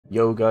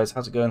Yo guys,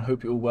 how's it going?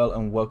 Hope you're all well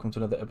and welcome to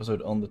another episode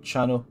on the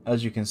channel.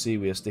 As you can see,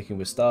 we are sticking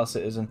with Star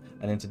Citizen,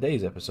 and in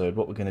today's episode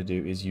what we're going to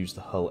do is use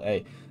the Hull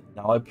A.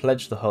 Now I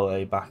pledged the Hull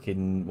A back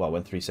in, well,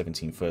 when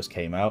 3.17 first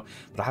came out,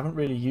 but I haven't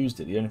really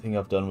used it. The only thing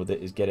I've done with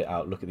it is get it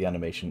out, look at the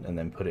animation, and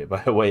then put it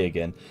away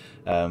again.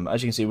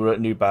 As you can see, we're at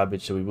New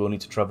Babbage, so we will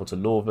need to travel to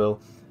Lawville,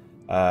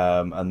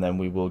 and then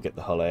we will get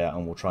the Hull A out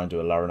and we'll try and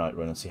do a Laranite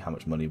run and see how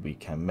much money we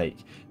can make.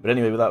 But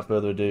anyway, without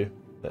further ado,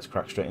 let's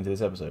crack straight into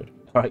this episode.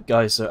 Alright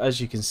guys, so as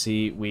you can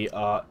see, we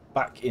are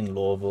back in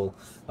Lawville.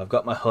 I've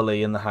got my Hull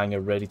A in the hangar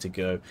ready to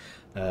go.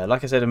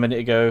 Like I said a minute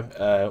ago,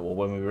 or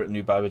when we were at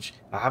New Babbage,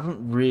 I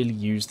haven't really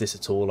used this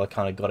at all. I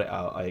kind of got it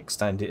out. I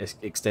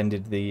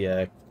extended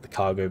the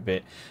cargo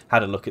bit,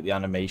 had a look at the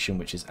animation,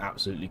 which is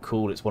absolutely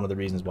cool. It's one of the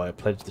reasons why I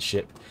pledged the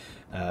ship.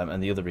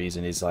 And the other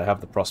reason is I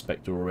have the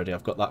Prospector already.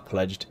 I've got that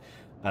pledged,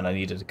 and I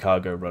needed a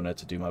cargo runner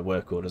to do my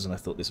work orders, and I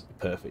thought this would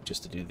be perfect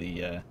just to do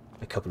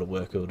a couple of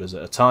work orders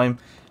at a time.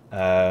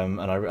 And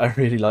I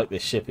really like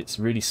this ship. It's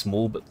really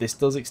small, but this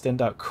does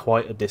extend out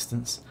quite a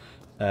distance.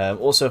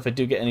 Also, if I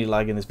do get any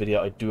lag in this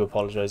video, I do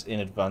apologise in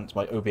advance.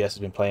 My OBS has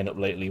been playing up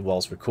lately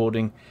whilst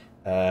recording.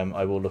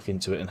 I will look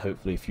into it, and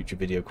hopefully future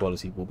video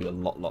quality will be a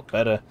lot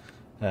better.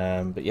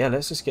 But yeah,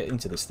 let's just get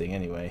into this thing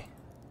anyway.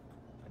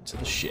 Into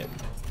the ship.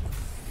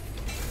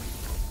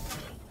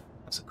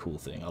 That's a cool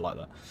thing. I like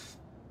that.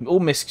 All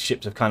MISC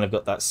ships have kind of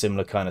got that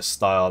similar kind of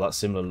style, that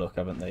similar look,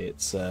 haven't they?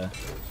 It's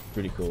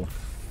really cool.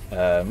 We'll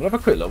have a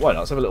quick look. Why not?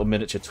 Let's have a little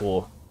miniature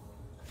tour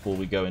before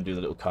we go and do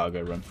the little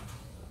cargo run.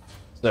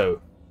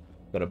 So,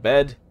 got a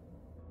bed,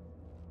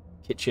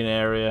 kitchen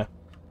area.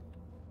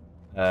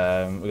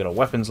 We've got a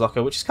weapons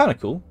locker, which is kind of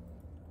cool.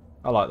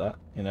 I like that.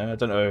 You know, I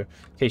don't know, in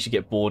case you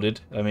get boarded.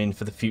 I mean,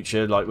 for the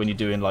future, like when you're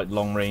doing like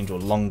long range or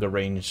longer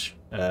range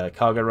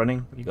cargo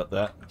running, you got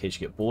that in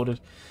case you get boarded,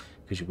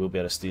 because you will be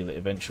able to steal it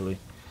eventually.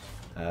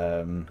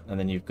 And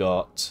then you've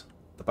got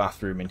the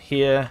bathroom in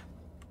here.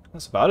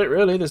 That's about it,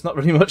 really. There's not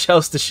really much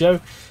else to show.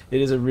 It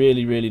is a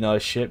really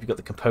nice ship. You've got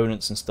the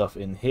components and stuff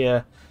in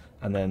here,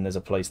 and then there's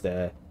a place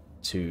there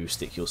to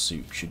stick your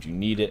suit should you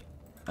need it.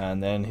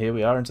 And then here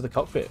we are into the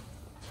cockpit,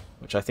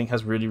 which I think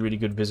has really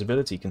good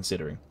visibility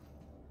considering.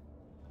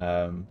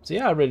 So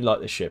yeah, I really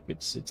like this ship.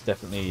 It's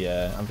definitely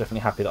I'm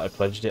definitely happy that I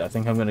pledged it. I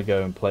think I'm going to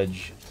go and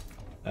pledge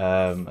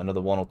another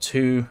one or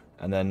two,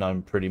 and then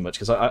I'm pretty much,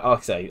 because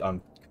I'll say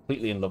I'm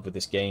completely in love with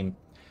this game,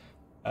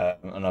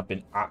 and I've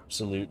been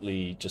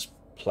absolutely just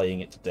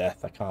playing it to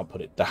death. I can't put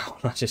it down.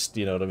 I just,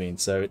 you know what I mean.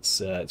 So it's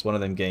one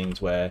of them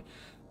games where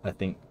I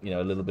think, you know,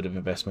 a little bit of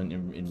investment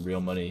in real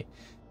money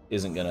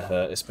isn't going to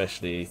hurt,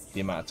 especially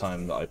the amount of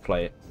time that I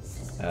play it.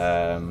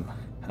 And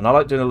I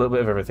like doing a little bit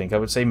of everything. I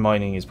would say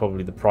mining is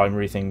probably the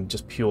primary thing,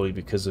 just purely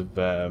because of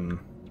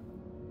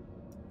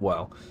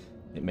well,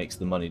 it makes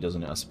the money,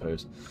 doesn't it, I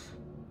suppose.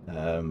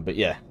 But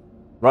yeah,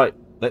 right,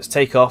 let's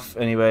take off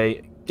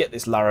anyway, get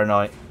this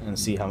Laranite and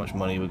see how much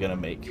money we're going to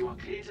make. You are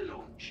clear to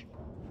launch.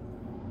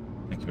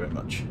 Thank you very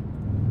much.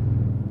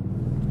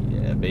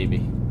 Yeah,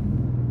 baby.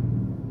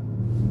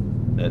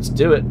 Let's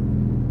do it.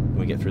 Can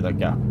we get through that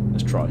gap?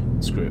 Let's try.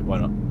 Screw it, why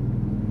not?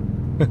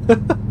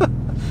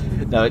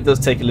 Now, it does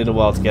take a little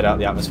while to get out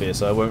the atmosphere,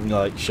 so I won't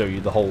like show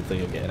you the whole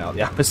thing of getting out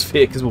the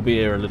atmosphere, because we'll be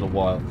here a little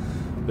while.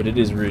 But it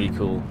is really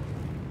cool.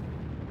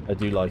 I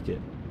do like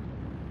it.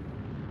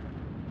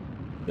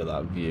 Look at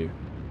that view.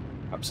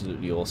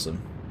 Absolutely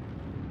awesome.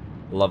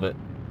 Love it.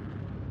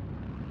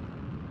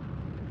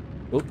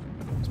 Oh,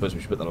 I suppose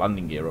we should put the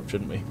landing gear up,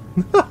 shouldn't we?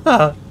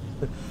 But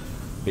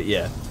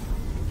yeah,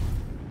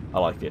 I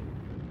like it.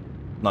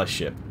 Nice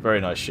ship. Very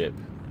nice ship.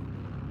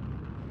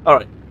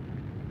 Alright,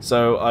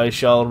 so I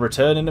shall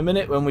return in a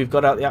minute when we've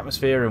got out the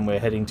atmosphere and we're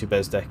heading to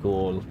Bezdek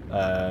or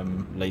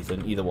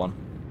Lathan, either one.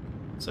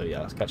 So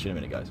yeah, I'll catch you in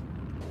a minute, guys.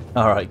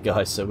 Alright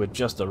guys, so we're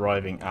just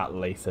arriving at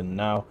Lathan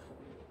now.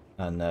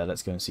 And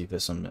let's go and see if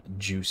there's some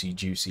juicy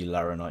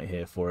Laranite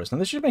here for us. Now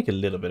this should make a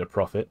little bit of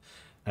profit.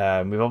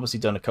 We've obviously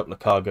done a couple of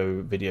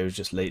cargo videos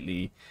just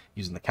lately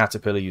using the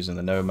Caterpillar, using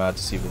the Nomad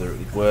to see whether it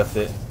was worth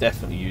it.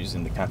 Definitely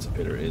using the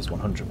Caterpillar is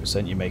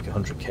 100%. You make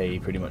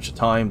 100k pretty much a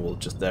time, or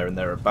just there and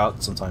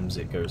thereabouts. Sometimes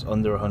it goes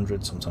under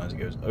 100, sometimes it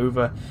goes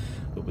over.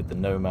 But with the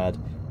Nomad,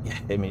 yeah,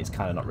 I mean, it's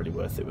kind of not really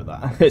worth it with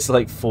that. It's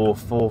like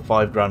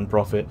 5 grand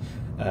profit.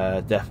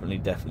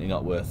 Definitely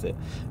not worth it.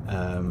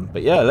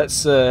 But yeah,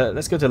 let's go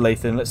to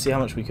Lathan. Let's see how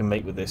much we can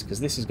make with this, because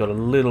this has got a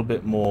little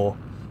bit more.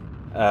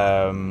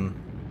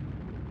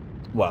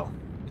 Well,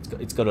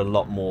 it's got a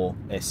lot more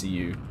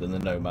SEU than the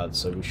Nomad,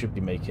 so we should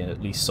be making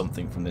at least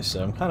something from this.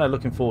 So I'm kind of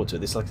looking forward to it.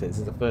 This, like I said, this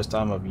is the first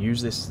time I've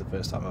used this. It's the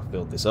first time I've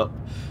filled this up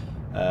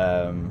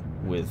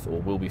with, or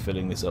will be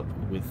filling this up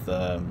with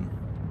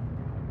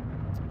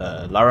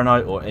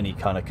Laranite or any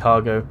kind of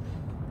cargo.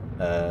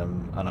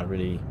 And I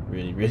really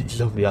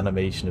love the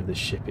animation of this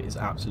ship. It is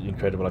absolutely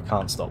incredible. I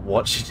can't stop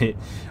watching it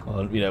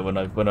on, you know,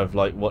 when I've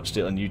like watched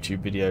it on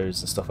YouTube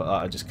videos and stuff like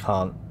that. I just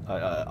can't.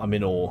 I'm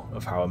in awe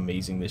of how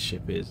amazing this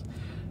ship is.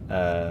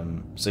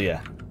 So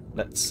yeah,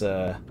 let's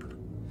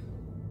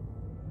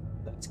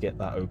get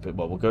that open.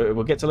 Well,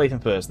 we'll get to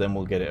Lathan first, then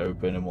we'll get it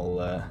open, and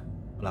we'll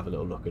I'll have a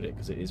little look at it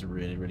because it is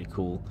really, really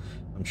cool.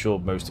 I'm sure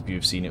most of you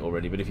have seen it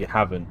already, but if you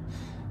haven't,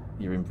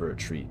 you're in for a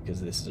treat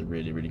because this is a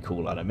really, really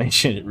cool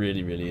animation. It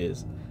really, really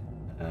is.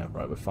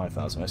 Right, we're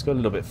 5,000. Let's go a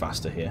little bit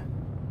faster here.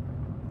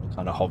 We'll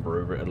kind of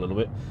hover over it a little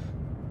bit.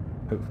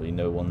 Hopefully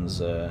no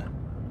one's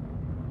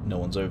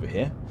over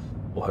here.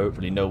 Or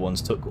hopefully no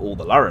one's took all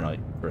the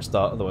Laranite for a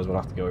start, otherwise we'll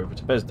have to go over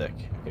to Bezdek.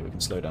 Okay, we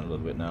can slow down a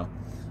little bit now.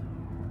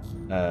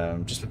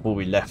 Just before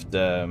we left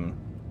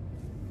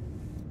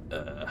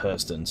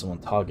Hurston, someone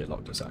target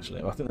locked us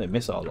actually. Well, I think they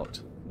missile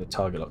locked. They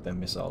target locked,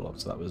 then missile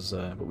locked. So that was,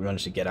 but we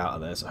managed to get out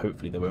of there. So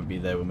hopefully they won't be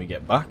there when we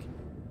get back.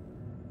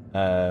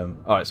 All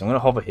right, so I'm going to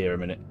hover here a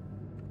minute.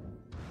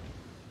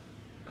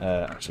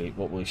 Actually,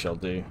 what we shall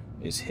do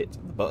is hit the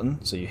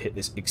button. So you hit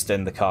this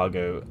extend the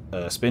cargo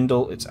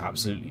spindle. It's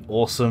absolutely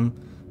awesome.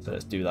 So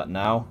let's do that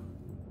now.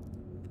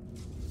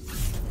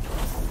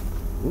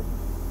 Ooh.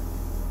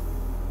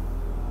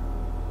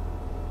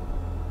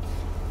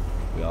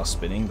 We are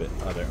spinning, but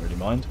I don't really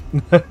mind.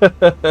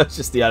 It's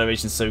just the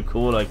animation's so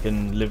cool, I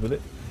can live with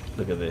it.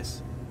 Look at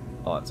this.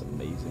 Oh, that's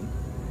amazing.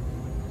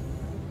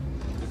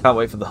 Can't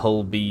wait for the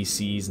whole B,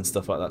 C's and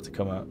stuff like that to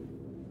come out.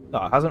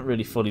 No, it hasn't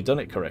really fully done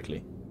it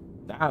correctly.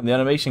 Damn, the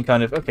animation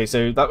kind of... Okay,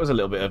 so that was a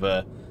little bit of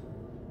a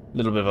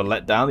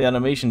letdown. The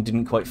animation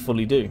didn't quite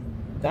fully do.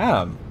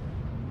 Damn.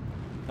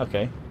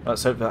 Okay,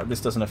 let's hope that this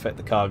doesn't affect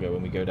the cargo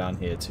when we go down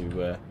here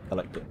to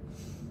collect it.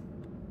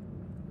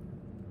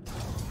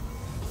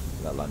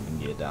 That landing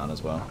gear down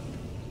as well.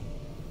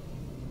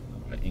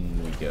 Right,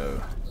 in we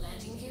go.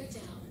 Landing gear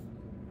down.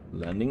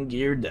 Landing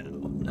gear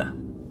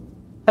down.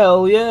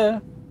 Hell yeah!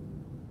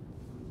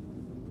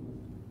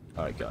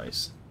 Alright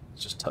guys,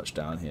 let's just touch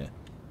down here.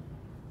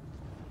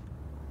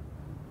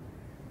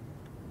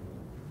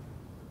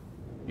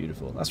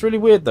 Beautiful. That's really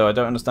weird though. I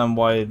don't understand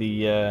why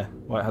the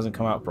why it hasn't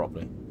come out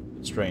properly.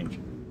 It's strange.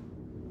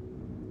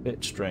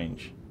 Bit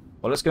strange.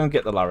 Well, let's go and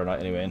get the Laranite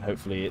anyway, and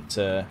hopefully it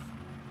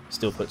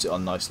still puts it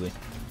on nicely.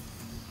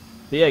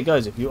 But yeah,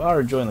 guys, if you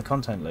are enjoying the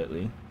content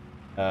lately,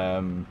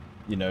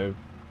 you know,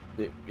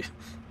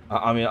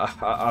 I'm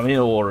in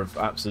awe of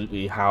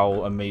absolutely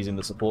how amazing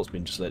the support's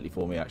been just lately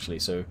for me, actually.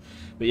 So,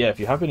 but yeah, if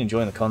you have been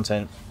enjoying the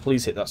content,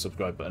 please hit that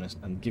subscribe button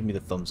and give me the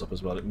thumbs up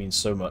as well. It means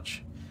so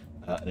much,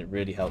 and it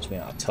really helps me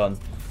out a ton.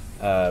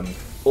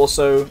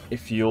 Also,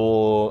 if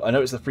you're, I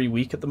know it's the free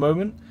week at the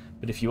moment,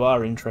 but if you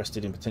are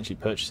interested in potentially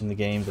purchasing the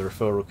game, the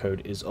referral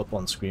code is up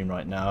on screen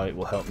right now. It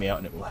will help me out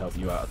and it will help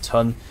you out a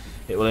ton.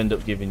 It will end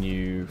up giving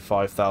you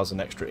 5,000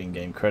 extra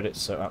in-game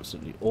credits, so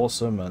absolutely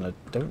awesome. And I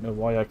don't know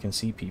why I can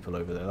see people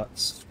over there.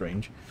 That's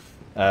strange.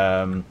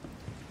 But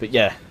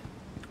yeah,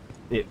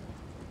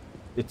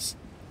 it's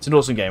an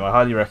awesome game. I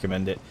highly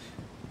recommend it.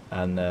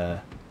 And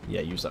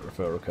yeah, use that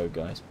referral code,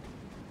 guys.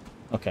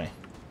 Okay,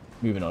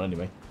 moving on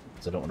anyway,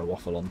 because I don't want to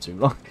waffle on too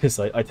long, because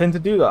I tend to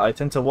do that. I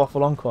tend to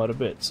waffle on quite a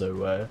bit,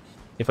 so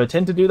if I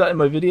tend to do that in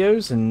my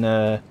videos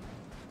and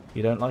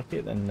you don't like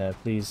it, then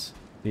please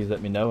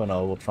let me know and I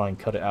will try and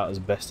cut it out as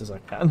best as I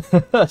can.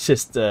 It's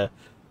just I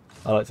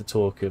like to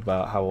talk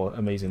about how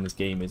amazing this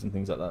game is and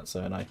things like that,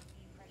 so, and I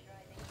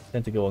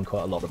tend to go on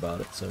quite a lot about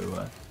it,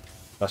 so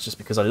that's just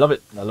because I love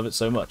it. I love it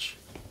so much.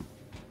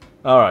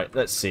 Alright,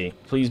 let's see.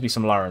 Please be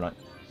some Laranite.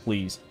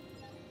 Please.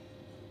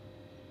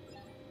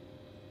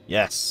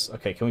 Yes.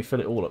 Okay, can we fill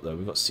it all up though?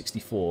 We've got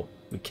 64.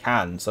 We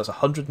can. So that's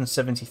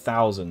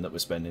 170,000 that we're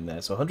spending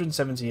there. So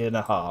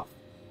 170.5.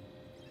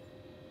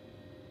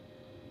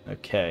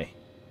 Okay.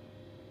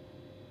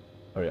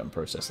 Hurry up and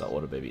process that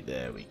order, baby.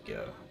 There we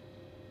go.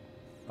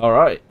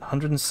 Alright.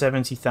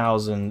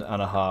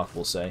 170,500,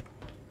 we'll say.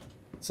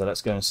 So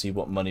let's go and see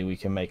what money we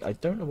can make. I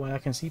don't know why I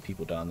can see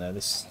people down there.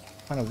 This is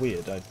kind of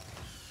weird. It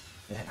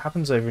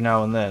happens every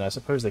now and then. I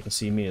suppose they can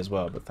see me as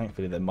well, but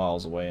thankfully they're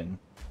miles away and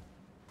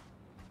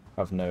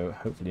have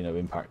hopefully no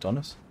impact on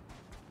us.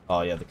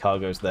 Oh yeah, the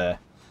cargo's there.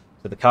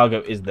 So the cargo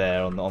is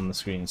there on the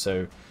screen.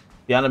 So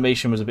the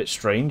animation was a bit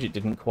strange. It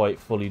didn't quite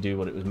fully do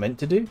what it was meant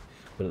to do,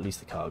 but at least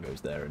the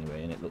cargo's there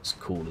anyway, and it looks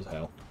cool as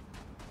hell.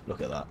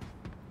 Look at that.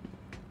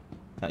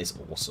 That is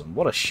awesome.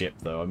 What a ship,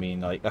 though. I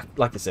mean,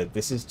 like I said,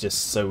 this is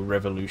just so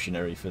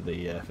revolutionary for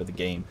the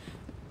game,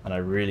 and I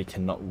really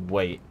cannot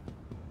wait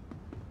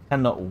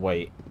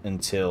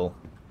until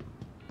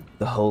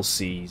the hull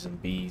C's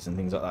and B's and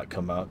things like that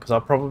come out, because I'll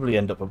probably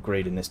end up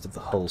upgrading this to the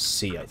hull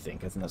C. I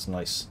think that's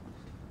nice,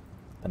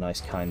 a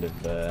nice kind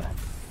of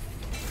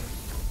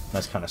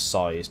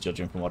size,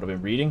 judging from what I've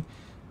been reading.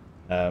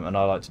 And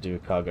I like to do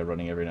cargo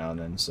running every now and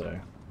then. So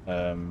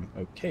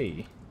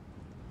okay,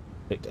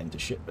 clicked enter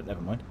ship, but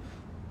never mind.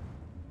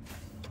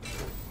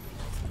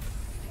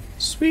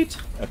 Sweet.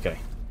 Okay.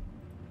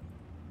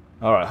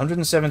 All right,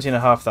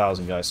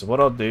 170,500, guys. So what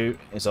I'll do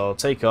is I'll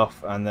take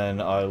off, and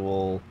then I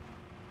will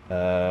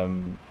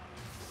come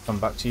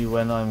back to you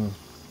when I'm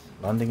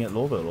landing at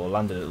Lawville, or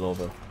landed at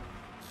Lawville.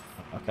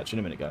 I'll catch you in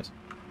a minute, guys.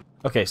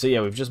 Okay, so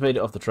yeah, we've just made it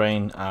off the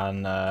train,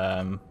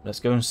 and let's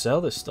go and sell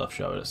this stuff,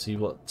 shall we? Let's see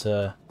what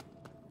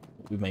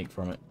we make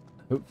from it.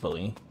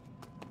 Hopefully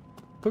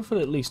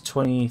at least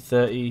 20,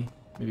 30,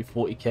 maybe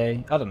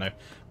 40k. I don't know.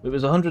 It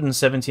was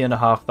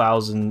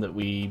 170,500 that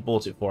we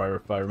bought it for,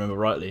 if I remember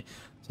rightly.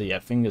 So yeah,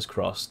 fingers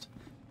crossed.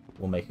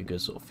 We'll make a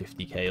good sort of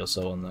 50k or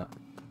so on that.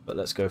 But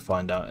let's go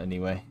find out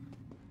anyway.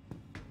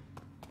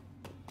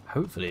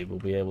 Hopefully we'll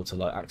be able to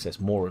like access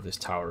more of this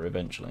tower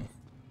eventually.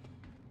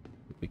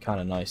 It'd be kind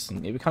of nice, and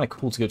it'd be kind of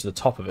cool to go to the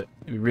top of it.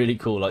 It'd be really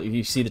cool. Like if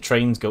you see the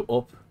trains go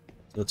up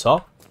to the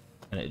top,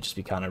 and it'd just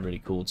be kind of really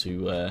cool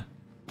to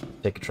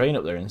take a train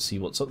up there and see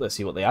what's up there,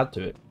 see what they add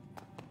to it.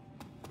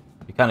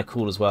 It'd be kind of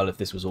cool as well if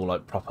this was all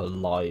like proper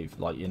live,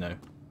 like, you know,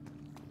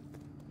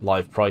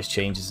 live price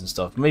changes and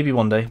stuff. Maybe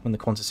one day when the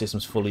quanta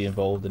system's fully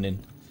involved and in.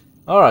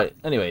 Alright,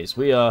 anyways,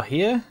 we are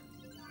here.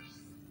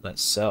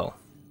 Let's sell.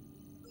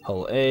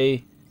 Hull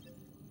A,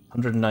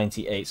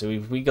 198. So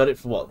we got it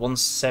for what,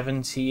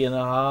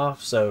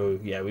 170.5? So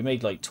yeah, we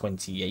made like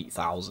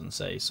 28,000,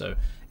 say. So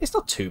it's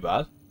not too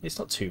bad. It's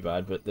not too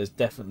bad, but there's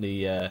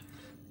definitely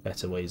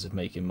better ways of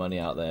making money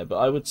out there. But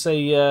I would say,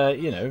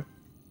 you know,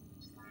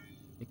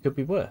 it could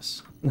be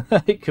worse.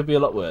 It could be a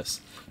lot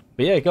worse.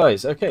 But yeah,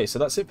 guys, okay, so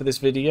that's it for this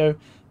video.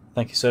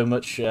 Thank you so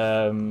much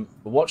for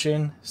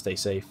watching. Stay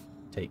safe.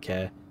 Take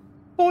care.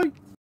 Bye.